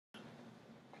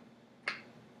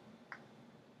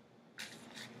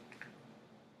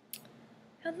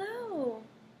Hello.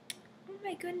 Oh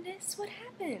my goodness, what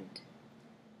happened?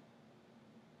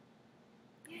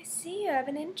 Yeah, I see you have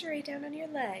an injury down on your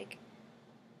leg.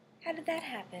 How did that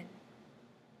happen?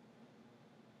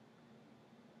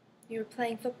 You were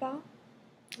playing football?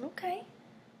 Okay.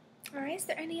 Alright, is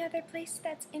there any other place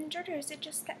that's injured, or is it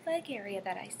just that leg area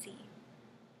that I see?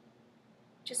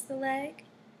 Just the leg?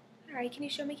 Alright, can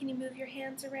you move your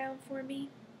hands around for me?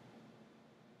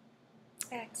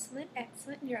 Excellent,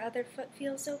 excellent. And your other foot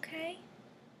feels okay?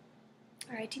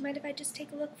 Alright, do you mind if I just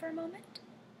take a look for a moment?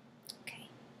 Okay.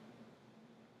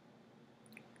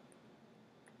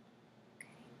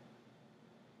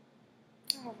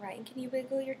 Alright, and can you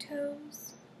wiggle your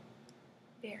toes?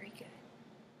 Very good.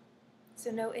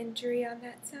 So no injury on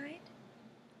that side?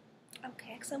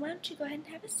 Okay, excellent. Why don't you go ahead and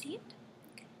have a seat?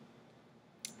 Okay.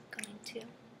 I'm going to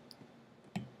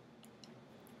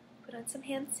put on some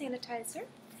hand sanitizer.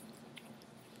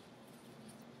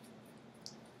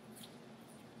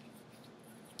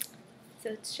 So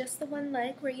it's just the one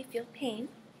leg where you feel pain.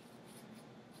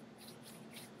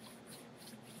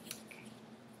 Okay.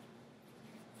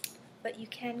 But you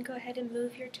can go ahead and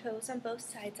move your toes on both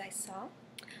sides, I saw.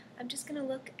 I'm just going to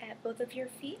look at both of your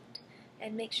feet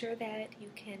and make sure that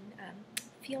you can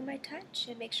feel my touch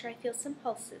and make sure I feel some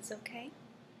pulses, okay?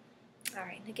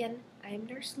 Alright, and again, I'm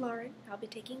Nurse Lauren. I'll be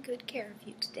taking good care of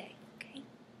you today, okay?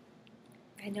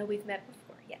 I know we've met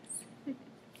before, yes. Okay.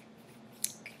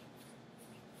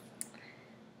 Alright.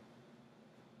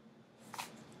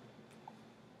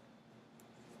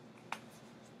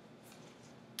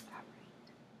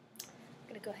 I'm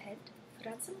going to go ahead and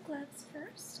put on some gloves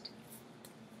first.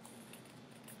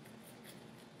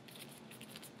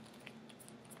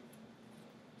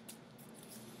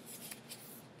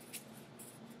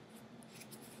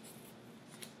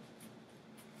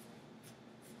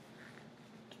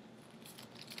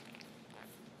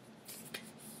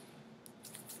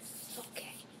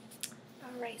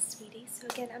 Alright, sweetie, so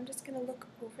again, I'm just going to look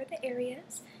over the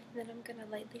areas, and then I'm going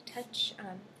to lightly touch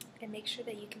and make sure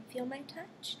that you can feel my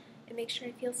touch, and make sure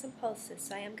I feel some pulses.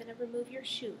 So I am going to remove your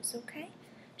shoes, okay?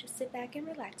 Just sit back and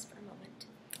relax for a moment.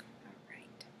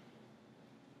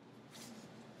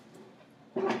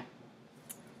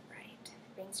 Alright,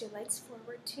 brings your legs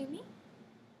forward to me.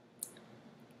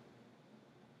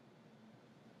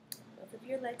 Both of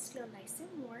your legs feel nice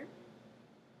and warm.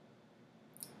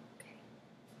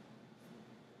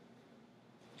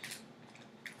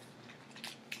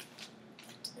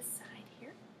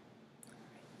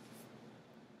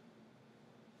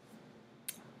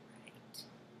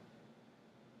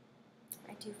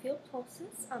 Do you feel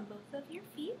pulses on both of your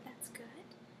feet? That's good.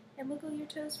 And wiggle your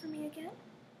toes for me again.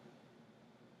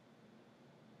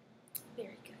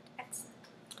 Very good. Excellent.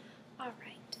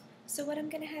 Alright, so what I'm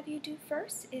going to have you do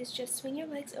first is just swing your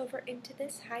legs over into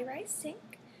this high-rise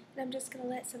sink. And I'm just going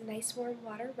to let some nice warm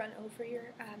water run over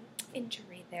your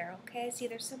injury there, okay? I see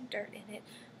there's some dirt in it.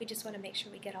 We just want to make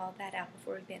sure we get all that out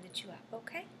before we bandage you up,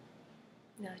 okay?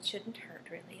 No, it shouldn't hurt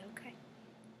really, okay?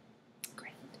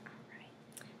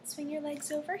 Swing your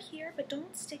legs over here, but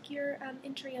don't stick your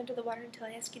injury under the water until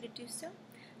I ask you to do so.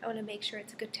 I want to make sure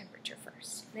it's a good temperature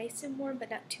first. Nice and warm, but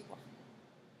not too warm.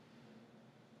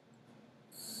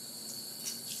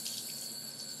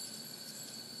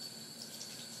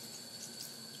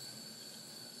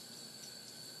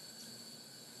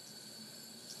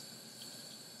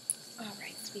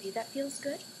 Alright, sweetie, that feels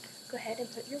good. Go ahead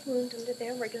and put your wound under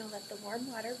there. We're going to let the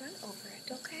warm water run over it,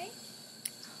 okay?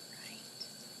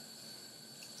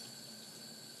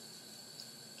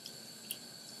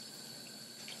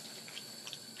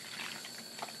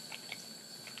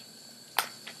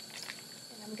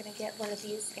 I'm going to get one of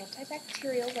these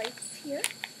antibacterial wipes here.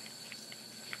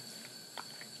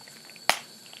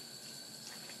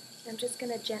 I'm just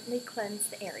going to gently cleanse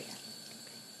the area.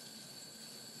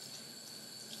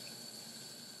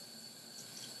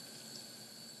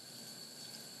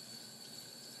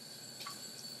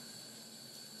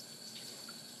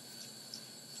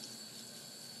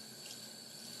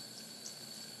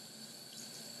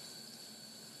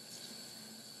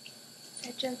 Is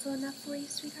that gentle enough for you,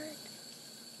 sweetheart?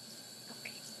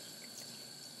 Okay.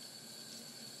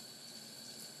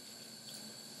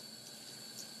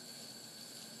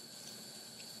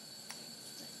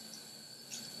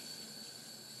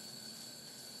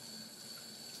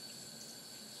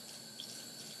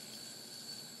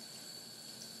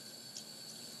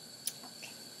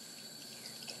 Okay.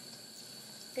 Good.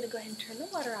 I'm going to go ahead and turn the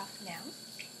water off now.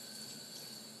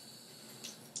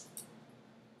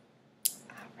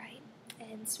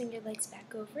 And swing your legs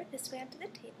back over this way onto the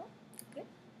table. Good.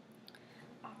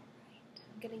 Alright,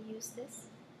 I'm going to use this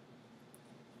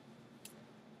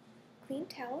clean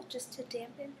towel just to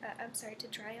to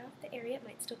dry off the area. It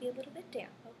might still be a little bit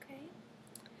damp, okay?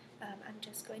 I'm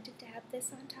just going to dab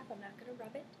this on top. I'm not going to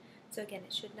rub it. So again,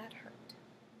 it should not hurt.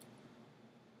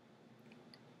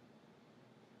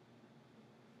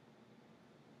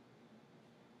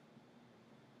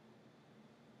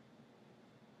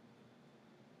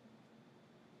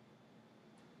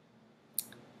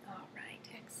 All right,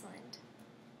 excellent.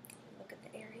 Look at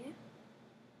the area.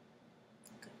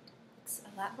 Good. Looks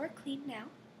a lot more clean now.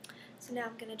 So now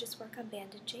I'm going to just work on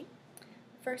bandaging.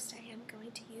 First, I am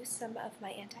going to use some of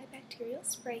my antibacterial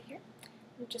spray here.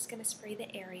 I'm just going to spray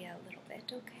the area a little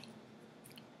bit, okay?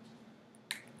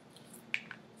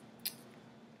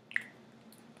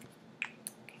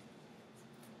 Okay.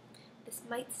 This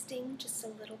might sting just a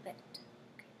little bit,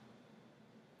 okay,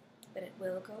 but it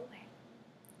will go away.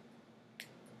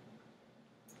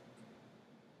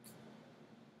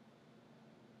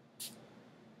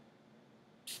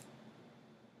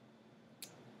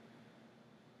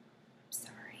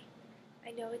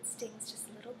 I know it stings just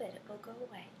a little bit. It will go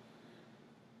away.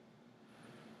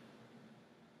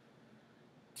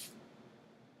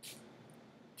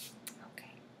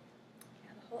 Okay.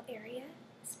 Now the whole area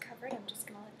is covered. I'm just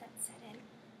going to let that set in.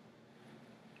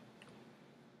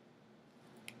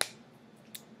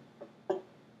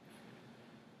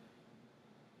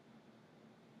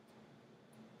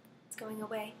 It's going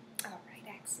away. All right,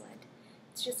 excellent.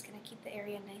 It's just going to keep the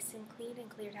area nice and clean and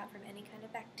cleared out from any kind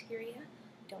of bacteria.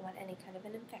 Don't want any kind of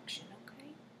an infection,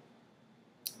 okay?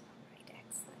 All right,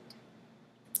 excellent.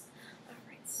 All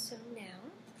right, so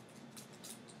now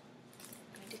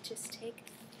I'm going to just take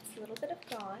a little bit of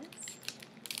gauze.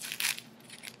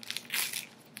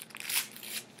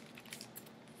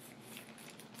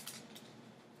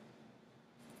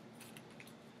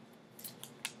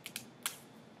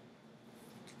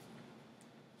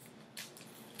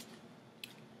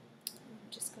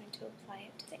 I'm just going to apply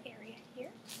it to the area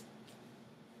here.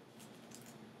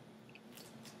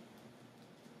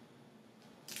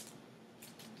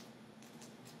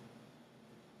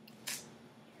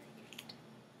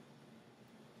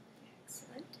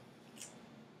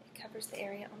 Covers the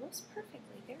area almost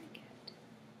perfectly. Very good.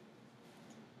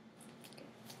 Good.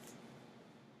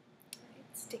 All right,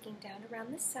 sticking down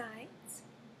around the sides.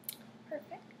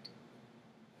 Perfect.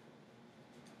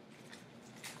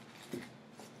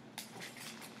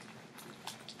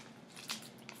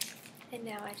 And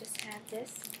now I just have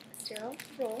this sterile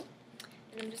roll,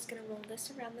 and I'm just going to roll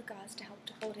this around the gauze to help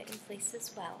to hold it in place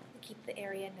as well and keep the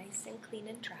area nice and clean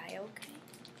and dry, okay?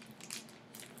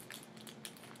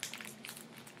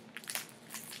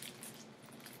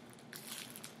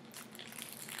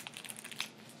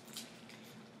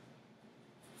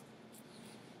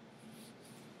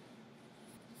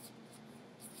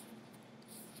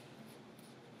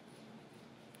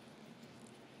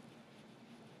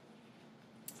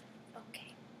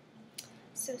 Okay,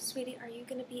 so sweetie, are you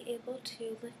going to be able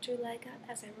to lift your leg up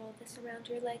as I roll this around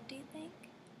your leg, do you think?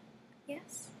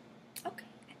 Yes? Okay,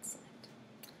 excellent.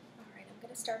 All right, I'm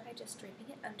going to start by just draping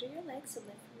it under your leg, so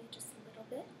lift for me just a little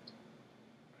bit.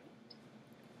 Great.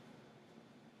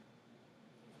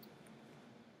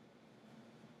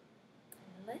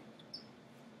 And lift.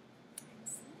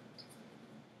 Excellent.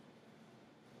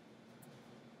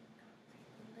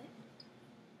 All right, lift.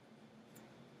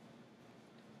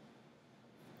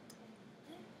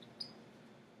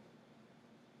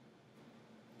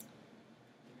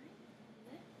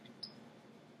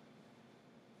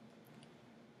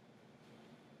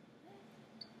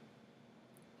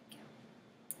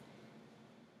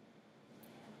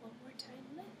 Time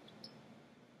lift.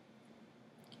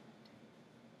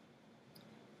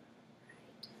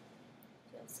 Right.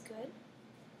 Feels good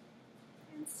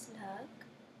and snug,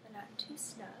 but not too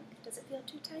snug. Does it feel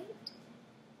too tight?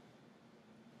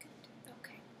 Good.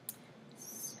 Okay.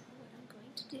 So what I'm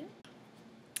going to do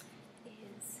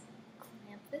is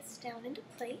clamp this down into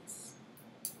place.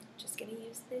 Just going to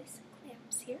use these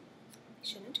clamps here. They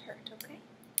shouldn't hurt, okay?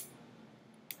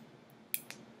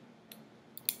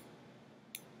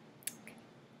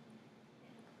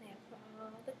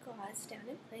 The gauze down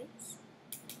in place.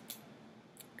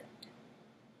 Good.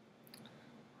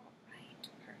 All right,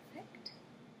 perfect.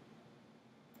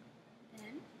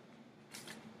 Then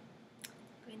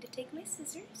I'm going to take my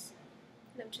scissors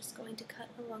and I'm just going to cut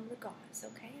along the gauze,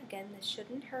 okay? Again, this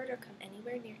shouldn't hurt or come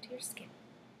anywhere near to your skin.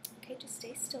 Okay, just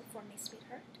stay still for me,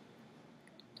 sweetheart.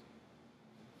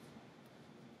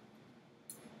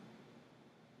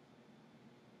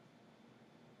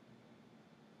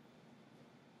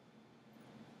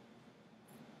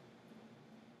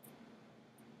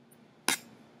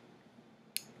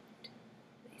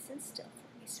 And still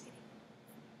for me, sweetie.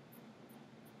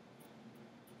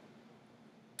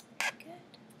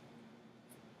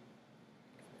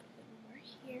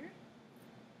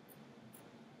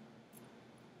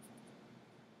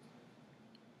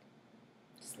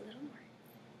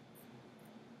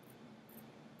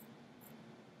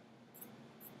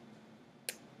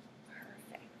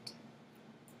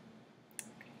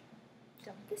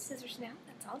 done with the scissors now.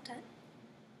 That's all done.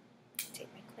 Take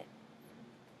my clip.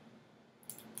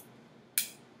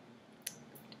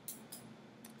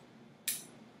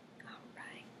 All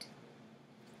right.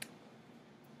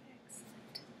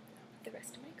 Excellent. I'll put the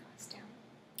rest of my gauze down.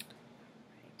 All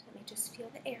right. Let me just feel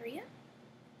the area.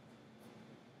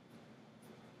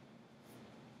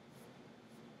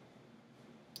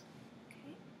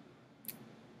 Okay.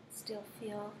 Still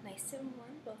feel nice and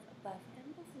warm both above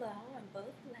and below on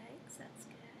both legs. That's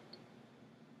good.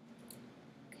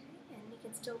 And you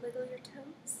can still wiggle your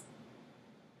toes.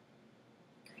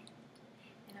 Great.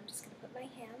 And I'm just going to put my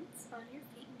hands on your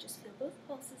feet and just feel both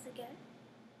pulses again.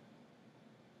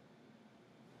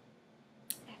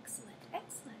 Excellent,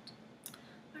 excellent.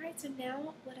 Alright, so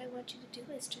now what I want you to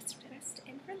do is just rest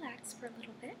and relax for a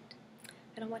little bit.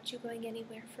 I don't want you going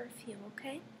anywhere for a few,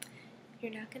 okay?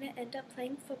 You're not going to end up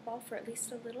playing football for at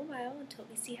least a little while until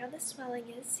we see how the swelling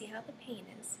is, see how the pain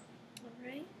is.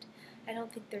 Alright? I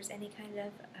don't think there's any kind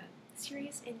of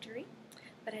serious injury,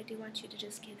 but I do want you to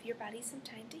just give your body some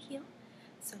time to heal.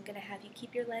 So I'm going to have you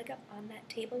keep your leg up on that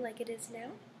table like it is now.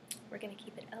 We're going to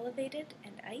keep it elevated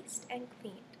and iced and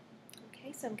cleaned.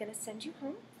 Okay, so I'm going to send you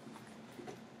home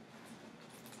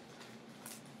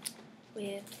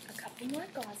with a couple more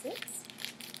gauzes,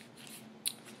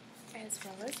 as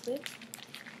well as with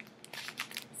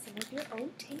some of your own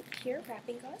tape here,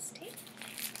 wrapping gauze tape.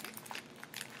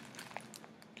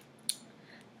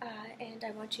 And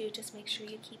I want you to just make sure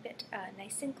you keep it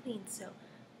nice and clean. So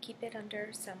keep it under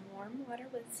some warm water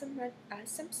with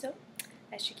some soap.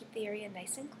 That should keep the area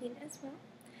nice and clean as well.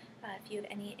 If you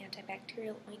have any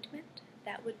antibacterial ointment,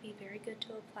 that would be very good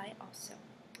to apply also.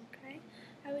 Okay,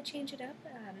 I would change it up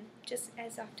just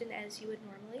as often as you would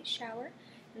normally shower.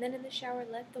 And then in the shower,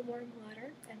 let the warm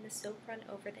water and the soap run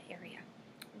over the area.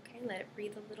 Okay, let it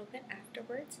breathe a little bit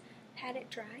afterwards. Pat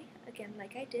it dry, again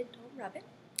like I did, don't rub it.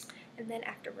 And then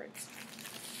afterwards,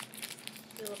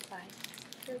 you'll apply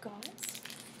your gauze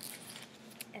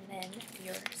and then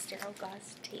your sterile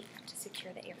gauze tape to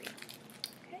secure the area.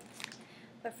 Okay?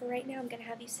 But for right now, I'm going to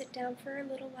have you sit down for a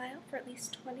little while, for at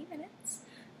least 20 minutes.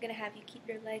 I'm going to have you keep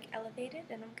your leg elevated,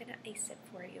 and I'm going to ice it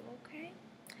for you, okay?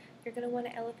 You're going to want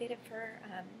to elevate it for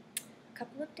a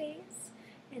couple of days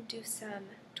and do some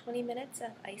 20 minutes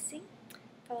of icing,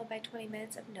 followed by 20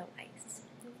 minutes of no ice,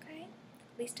 okay?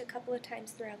 At least a couple of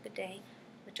times throughout the day,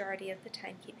 majority of the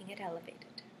time keeping it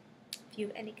elevated. If you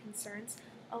have any concerns,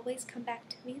 always come back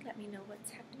to me, let me know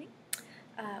what's happening.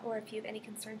 Or if you have any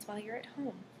concerns while you're at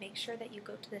home, make sure that you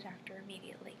go to the doctor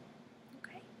immediately.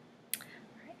 Okay?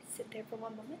 Alright, sit there for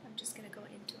one moment. I'm just going to go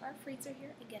into our freezer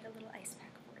here and get a little ice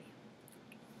pack for you.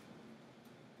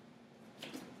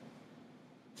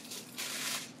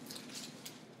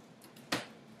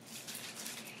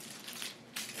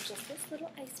 So just this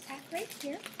little ice pack right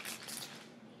here.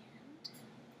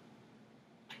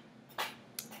 And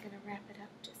I'm going to wrap it up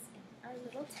just in our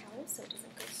little towel so it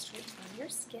doesn't go straight on your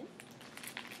skin.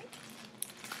 Okay.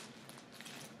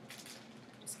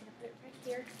 I'm just going to put it right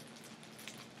here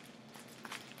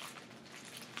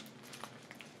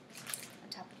on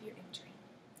top of your injury.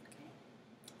 Okay?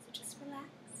 So just relax.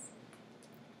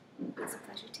 It's a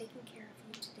pleasure taking care of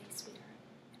you today, sweetheart.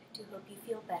 And I do hope you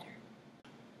feel better.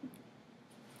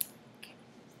 Okay.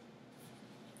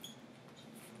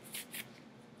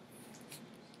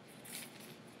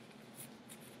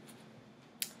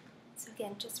 So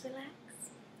again, just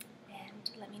relax and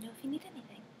let me know if you need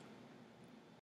anything.